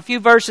 Now, a few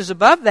verses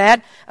above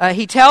that,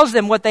 he tells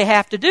them what they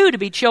have to do to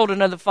be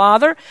children of the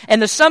Father.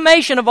 And the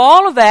summation of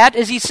all of that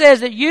is he says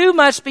that you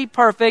must be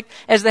perfect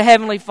as the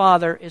Heavenly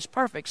Father is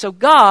perfect. So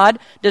God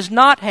does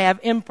not have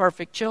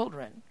imperfect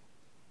children.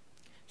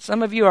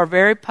 Some of you are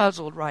very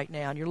puzzled right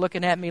now, and you're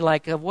looking at me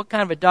like, what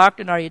kind of a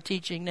doctrine are you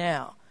teaching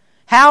now?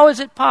 How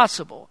is it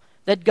possible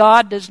that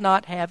God does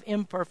not have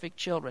imperfect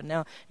children?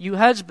 Now, you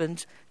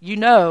husbands, you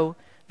know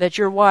that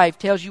your wife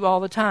tells you all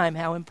the time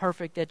how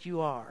imperfect that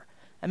you are.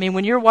 I mean,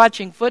 when you're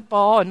watching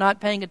football and not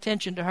paying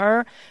attention to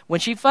her, when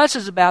she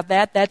fusses about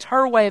that, that's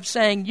her way of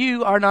saying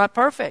you are not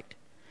perfect.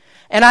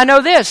 And I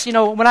know this,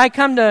 when I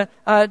come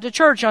to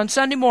church on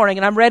Sunday morning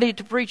and I'm ready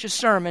to preach a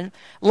sermon,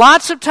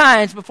 lots of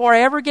times before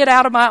I ever get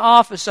out of my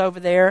office over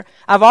there,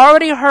 I've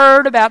already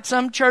heard about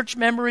some church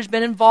member who's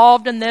been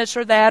involved in this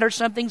or that, or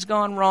something's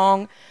gone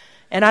wrong.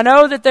 And I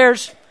know that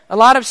there's a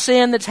lot of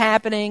sin that's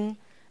happening.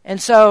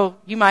 And so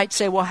you might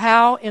say, well,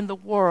 how in the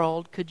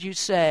world could you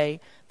say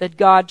that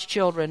God's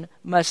children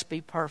must be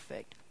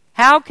perfect?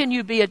 How can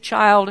you be a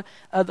child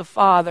of the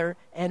Father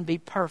and be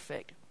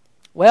perfect?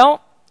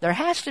 Well, there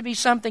has to be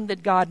something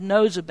that God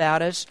knows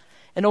about us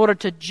in order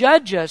to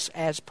judge us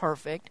as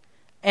perfect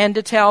and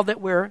to tell that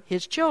we're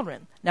His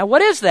children. Now,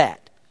 what is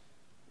that?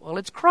 Well,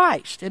 it's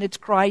Christ, and it's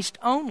Christ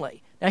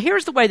only. Now,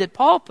 here's the way that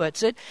Paul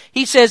puts it.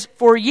 He says,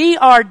 for ye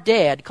are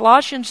dead,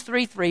 Colossians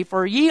 3:3,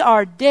 for ye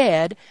are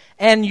dead,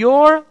 and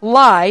your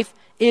life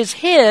is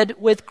hid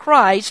with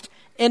Christ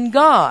in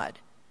God.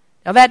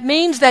 Now that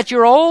means that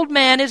your old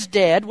man is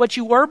dead. What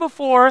you were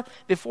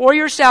before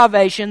your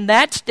salvation,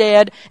 that's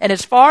dead. And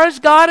as far as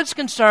God is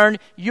concerned,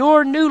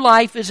 your new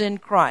life is in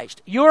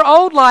Christ. Your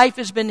old life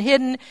has been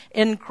hidden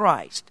in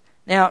Christ.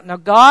 Now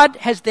God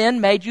has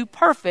then made you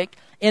perfect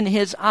in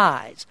His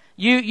eyes.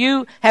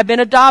 You have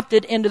been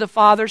adopted into the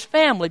Father's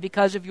family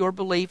because of your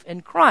belief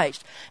in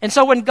Christ. And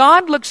so when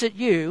God looks at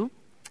you,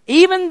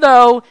 even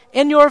though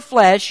in your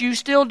flesh you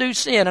still do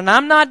sin, and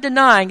I'm not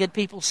denying that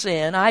people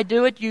sin. I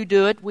do it, you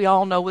do it, we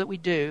all know that we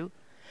do.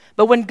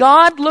 But when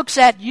God looks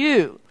at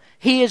you,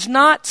 He is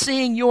not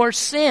seeing your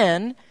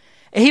sin.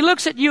 He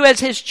looks at you as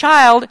His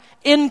child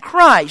in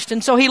Christ.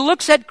 And so He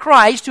looks at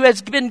Christ, who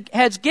has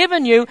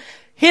given you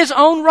His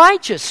own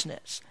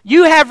righteousness.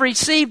 You have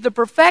received the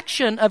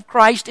perfection of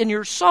Christ in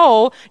your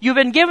soul. You've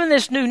been given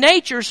this new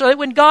nature so that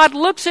when God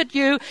looks at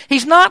you,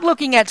 He's not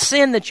looking at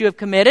sin that you have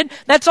committed.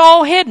 That's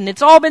all hidden.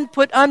 It's all been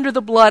put under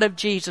the blood of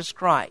Jesus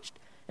Christ.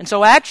 And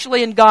so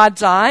actually in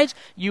God's eyes,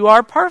 you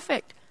are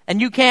perfect. And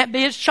you can't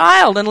be His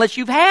child unless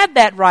you've had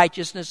that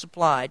righteousness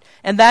applied.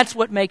 And that's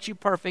what makes you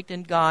perfect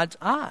in God's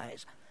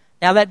eyes.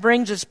 Now that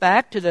brings us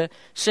back to the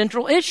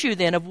central issue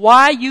then of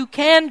why you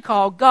can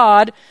call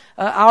God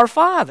our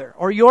Father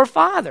or your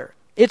Father.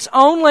 It's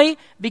only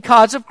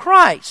because of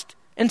Christ.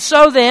 And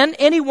so then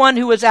anyone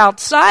who is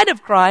outside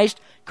of Christ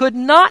could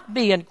not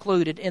be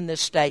included in this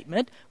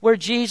statement where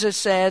Jesus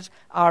says,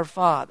 our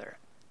Father.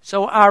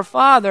 So our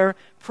Father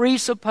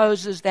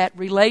presupposes that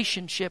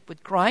relationship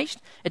with Christ.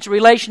 It's a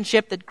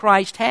relationship that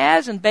Christ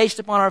has, and based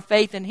upon our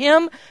faith in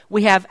Him,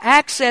 we have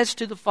access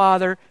to the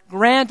Father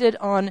granted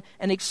on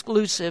an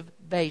exclusive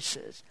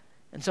basis.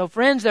 And so,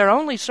 friends, there are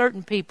only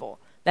certain people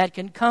that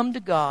can come to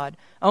God,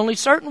 only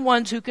certain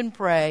ones who can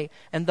pray,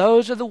 and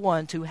those are the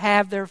ones who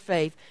have their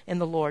faith in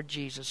the Lord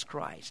Jesus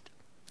Christ.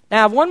 Now,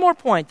 I have one more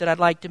point that I'd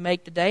like to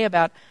make today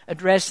about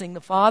addressing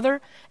the Father,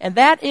 and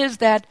that is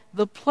that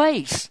the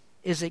place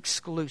is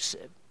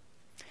exclusive.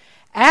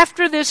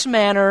 After this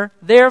manner,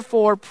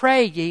 therefore,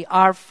 pray ye,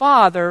 our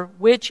Father,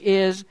 which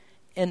is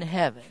in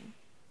heaven.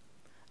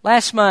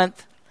 Last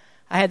month,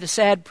 I had the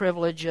sad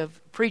privilege of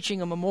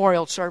preaching a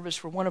memorial service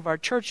for one of our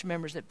church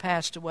members that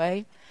passed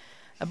away.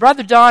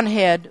 Brother Don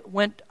Head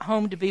went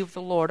home to be with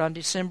the Lord on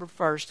December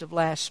 1st of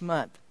last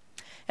month.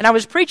 And I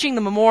was preaching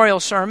the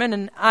memorial sermon,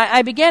 and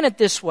I began it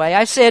this way.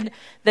 I said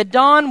that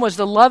Don was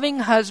the loving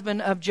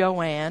husband of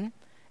Joanne,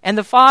 and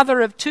the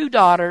father of 2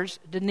 daughters,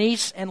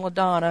 Denise and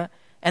LaDonna,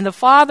 and the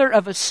father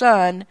of a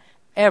son,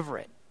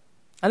 Everett.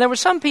 And there were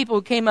some people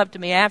who came up to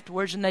me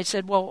afterwards and they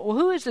said, well,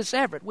 who is this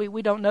Everett?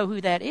 We don't know who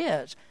that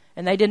is.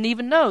 And they didn't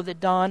even know that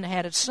Don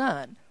had a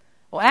son.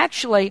 Well,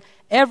 actually,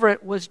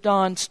 Everett was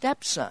Don's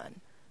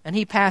stepson, and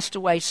he passed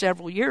away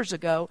several years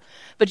ago.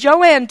 But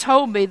Joanne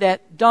told me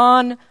that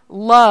Don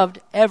loved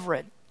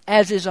Everett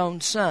as his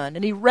own son,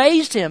 and he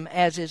raised him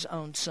as his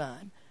own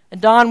son.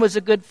 And Don was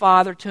a good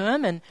father to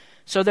him, and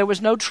so there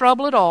was no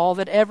trouble at all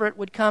that Everett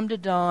would come to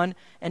Don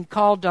and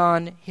call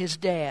Don his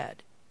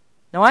dad.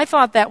 Now, I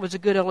thought that was a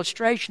good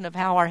illustration of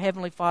how our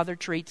Heavenly Father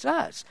treats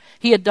us.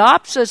 He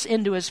adopts us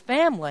into His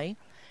family,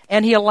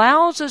 and He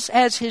allows us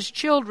as His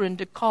children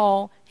to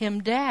call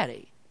Him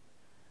Daddy.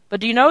 But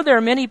do you know there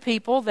are many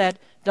people that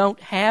don't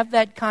have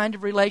that kind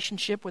of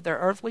relationship with their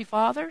earthly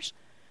fathers?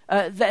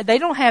 They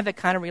don't have that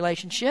kind of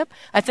relationship.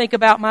 I think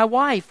about my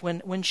wife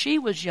when she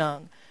was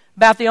young.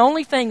 About the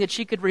only thing that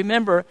she could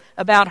remember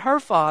about her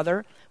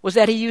father was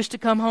that he used to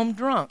come home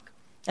drunk,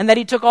 and that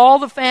he took all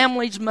the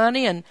family's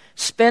money and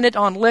spent it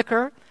on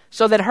liquor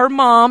so that her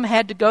mom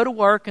had to go to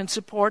work and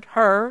support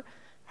her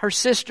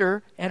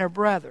sister, and her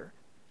brother.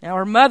 Now,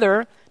 her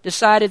mother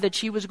decided that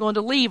she was going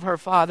to leave her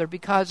father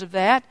because of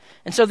that,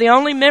 and so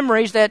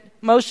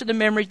most of the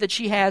memories that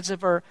she has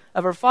of her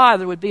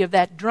father would be of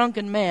that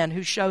drunken man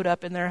who showed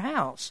up in their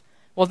house.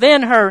 Well,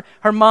 then her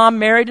mom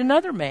married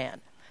another man.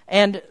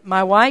 And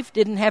my wife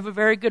didn't have a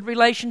very good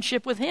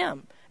relationship with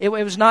him. It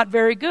was not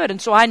very good. And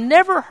so I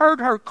never heard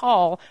her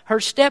call her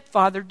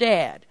stepfather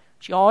Dad.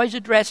 She always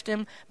addressed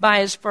him by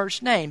his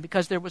first name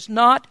because there was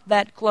not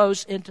that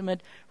close,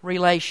 intimate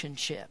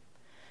relationship.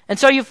 And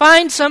so you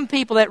find some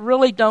people that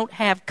really don't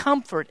have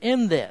comfort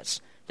in this,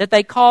 that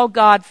they call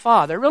God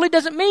Father. It really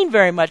doesn't mean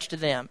very much to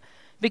them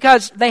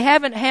because they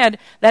haven't had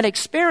that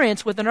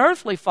experience with an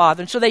earthly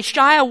father. And so they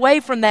shy away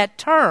from that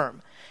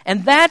term.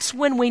 And that's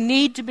when we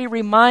need to be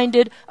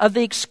reminded of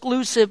the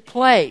exclusive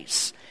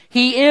place.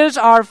 He is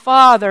our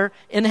Father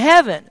in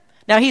heaven.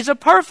 Now, He's a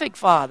perfect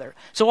Father.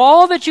 So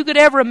all that you could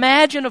ever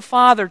imagine a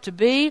father to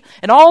be,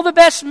 and all the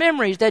best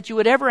memories that you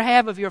would ever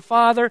have of your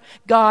father,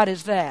 God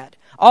is that.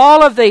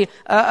 All of the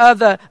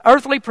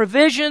earthly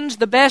provisions,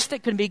 the best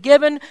that can be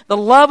given, the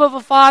love of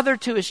a father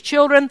to his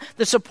children,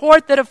 the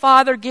support that a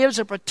father gives,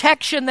 the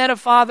protection that a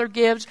father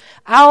gives.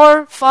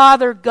 Our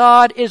Father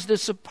God is the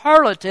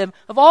superlative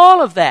of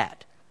all of that.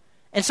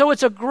 And so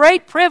it's a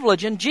great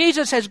privilege, and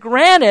Jesus has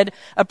granted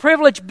a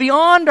privilege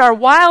beyond our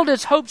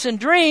wildest hopes and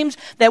dreams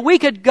that we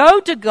could go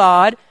to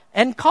God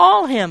and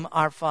call Him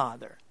our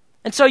Father.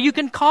 And so you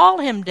can call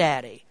Him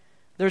Daddy.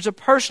 There's a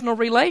personal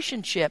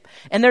relationship.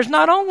 And there's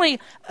not only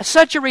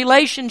such a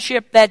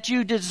relationship that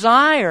you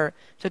desire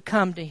to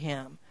come to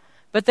Him,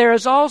 but there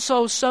is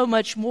also so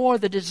much more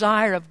the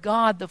desire of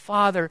God the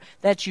Father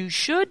that you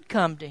should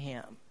come to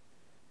Him.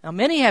 Now,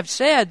 many have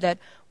said that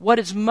what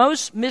is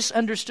most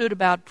misunderstood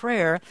about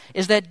prayer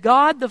is that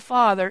God the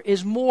Father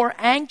is more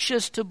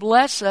anxious to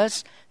bless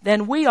us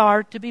than we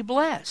are to be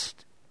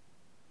blessed.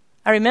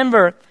 I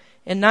remember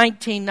in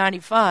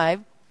 1995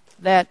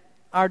 that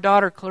our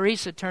daughter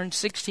Clarissa turned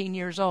 16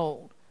 years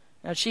old.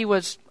 Now, she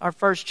was our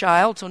first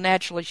child, so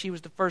naturally she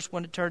was the first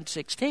one to turn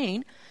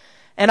 16.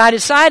 And I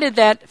decided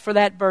that for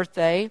that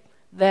birthday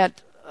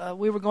that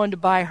we were going to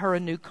buy her a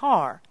new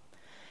car.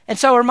 And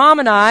so her mom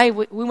and I,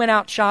 we went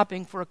out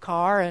shopping for a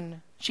car,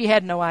 and she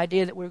had no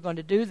idea that we were going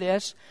to do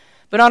this.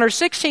 But on her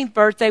 16th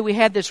birthday, we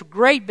had this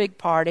great big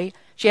party.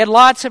 She had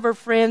lots of her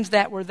friends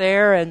that were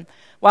there, and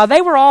while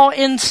they were all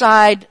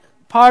inside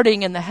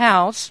partying in the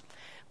house,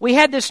 we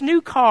had this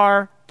new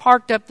car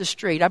parked up the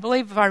street. I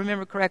believe, if I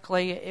remember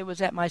correctly, it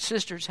was at my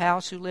sister's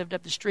house who lived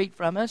up the street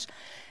from us.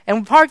 And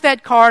we parked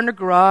that car in the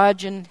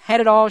garage and had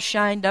it all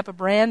shined up, a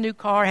brand new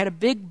car, had a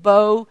big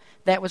bow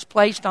that was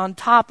placed on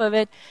top of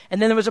it,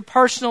 and then there was a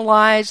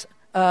personalized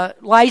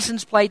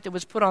license plate that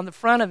was put on the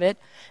front of it.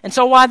 And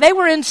so while they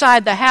were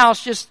inside the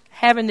house just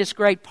having this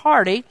great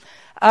party,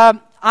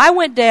 I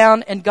went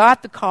down and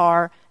got the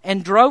car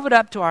and drove it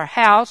up to our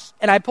house,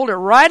 and I pulled it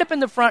right up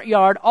in the front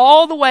yard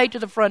all the way to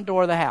the front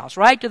door of the house,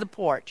 right to the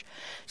porch.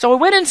 So we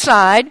went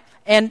inside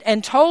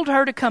and told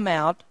her to come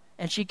out,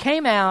 and she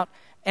came out,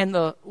 and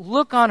the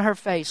look on her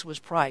face was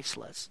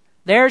priceless.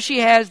 There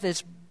she has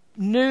this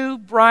new,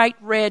 bright,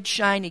 red,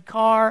 shiny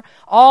car.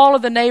 All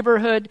of the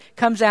neighborhood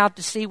comes out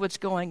to see what's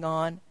going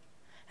on.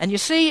 And you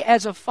see,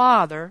 as a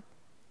father,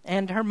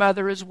 and her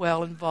mother as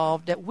well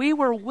involved, that we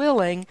were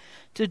willing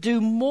to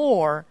do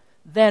more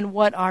than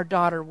what our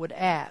daughter would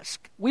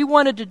ask. We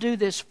wanted to do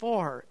this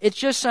for her. It's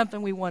just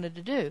something we wanted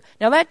to do.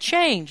 Now, that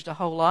changed a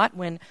whole lot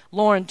when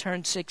Lauren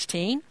turned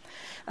 16.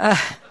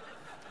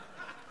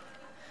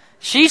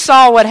 She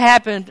saw what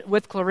happened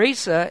with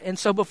Clarissa, and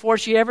so before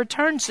she ever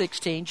turned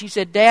 16, she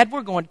said, "Dad,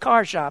 we're going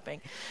car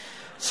shopping."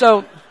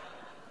 So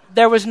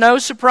there was no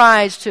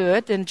surprise to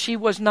it, and she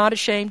was not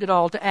ashamed at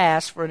all to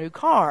ask for a new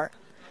car.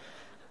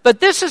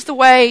 But this is the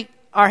way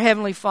our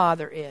Heavenly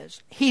Father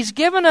is. He's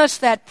given us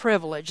that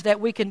privilege that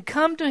we can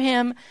come to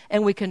Him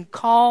and we can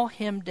call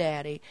Him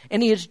Daddy,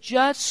 and He is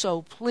just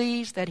so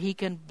pleased that He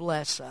can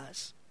bless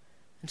us.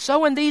 And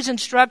so in these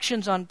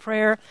instructions on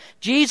prayer,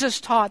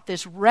 Jesus taught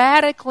this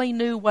radically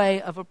new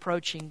way of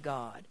approaching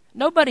God.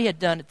 Nobody had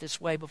done it this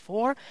way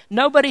before.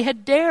 Nobody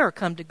had dared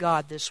come to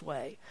God this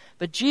way.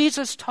 But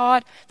Jesus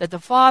taught that the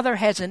Father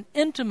has an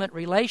intimate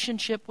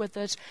relationship with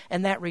us,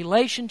 and that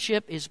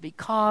relationship is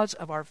because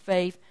of our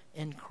faith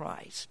in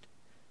Christ.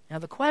 Now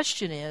the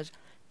question is,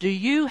 do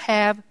you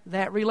have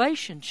that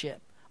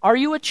relationship? Are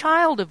you a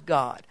child of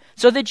God?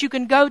 So that you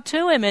can go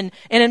to Him and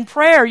in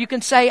prayer you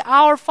can say,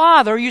 "Our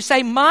Father," or you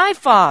say, "My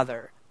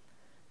Father."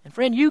 And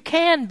friend, you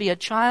can be a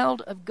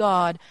child of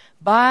God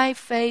by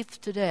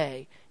faith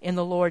today in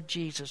the Lord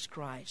Jesus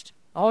Christ.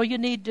 All you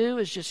need to do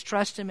is just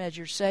trust Him as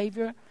your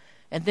Savior,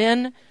 and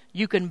then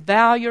you can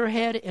bow your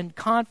head in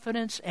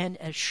confidence and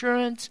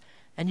assurance,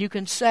 and you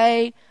can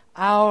say,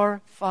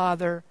 "Our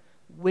Father,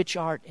 which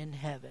art in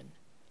heaven."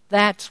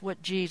 That's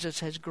what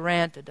Jesus has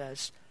granted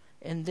us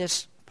in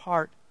this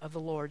part of the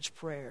Lord's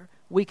Prayer.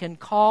 We can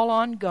call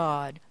on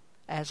God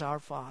as our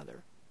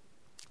Father.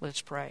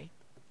 Let's pray.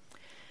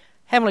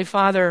 Heavenly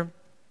Father,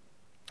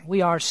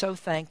 we are so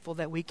thankful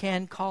that we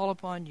can call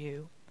upon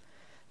You,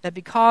 that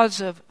because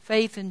of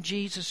faith in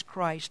Jesus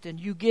Christ and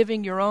You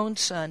giving Your own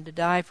Son to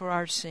die for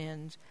our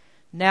sins,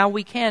 now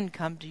we can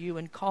come to You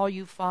and call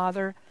You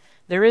Father.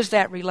 There is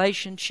that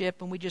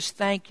relationship, and we just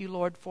thank You,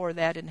 Lord, for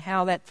that, and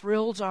how that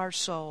thrills our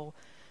soul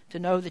to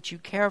know that You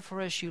care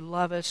for us, You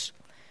love us,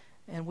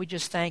 and we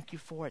just thank You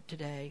for it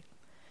today.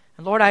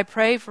 And Lord, I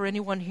pray for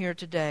anyone here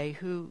today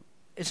who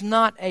is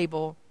not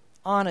able,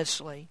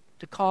 honestly,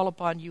 to call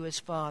upon You as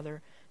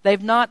Father.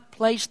 They've not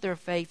placed their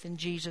faith in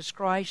Jesus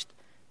Christ,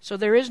 so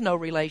there is no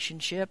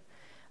relationship.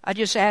 I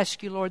just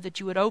ask You, Lord, that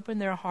You would open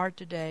their heart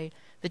today,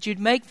 that You'd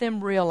make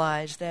them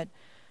realize that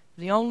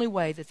the only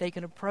way that they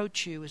can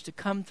approach You is to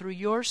come through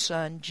Your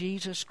Son,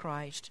 Jesus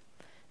Christ.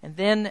 And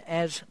then,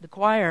 as the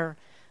choir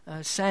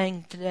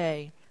sang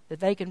today, that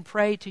they can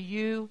pray to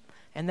You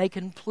and they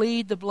can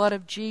plead the blood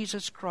of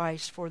Jesus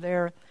Christ for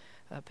their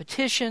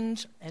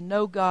petitions and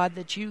know, God,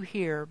 that You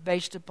hear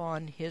based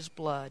upon His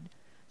blood.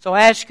 So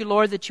I ask You,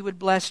 Lord, that You would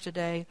bless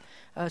today.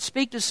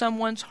 Speak to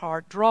someone's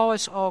heart. Draw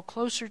us all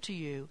closer to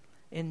You.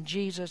 In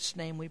Jesus'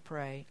 name we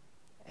pray.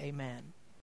 Amen.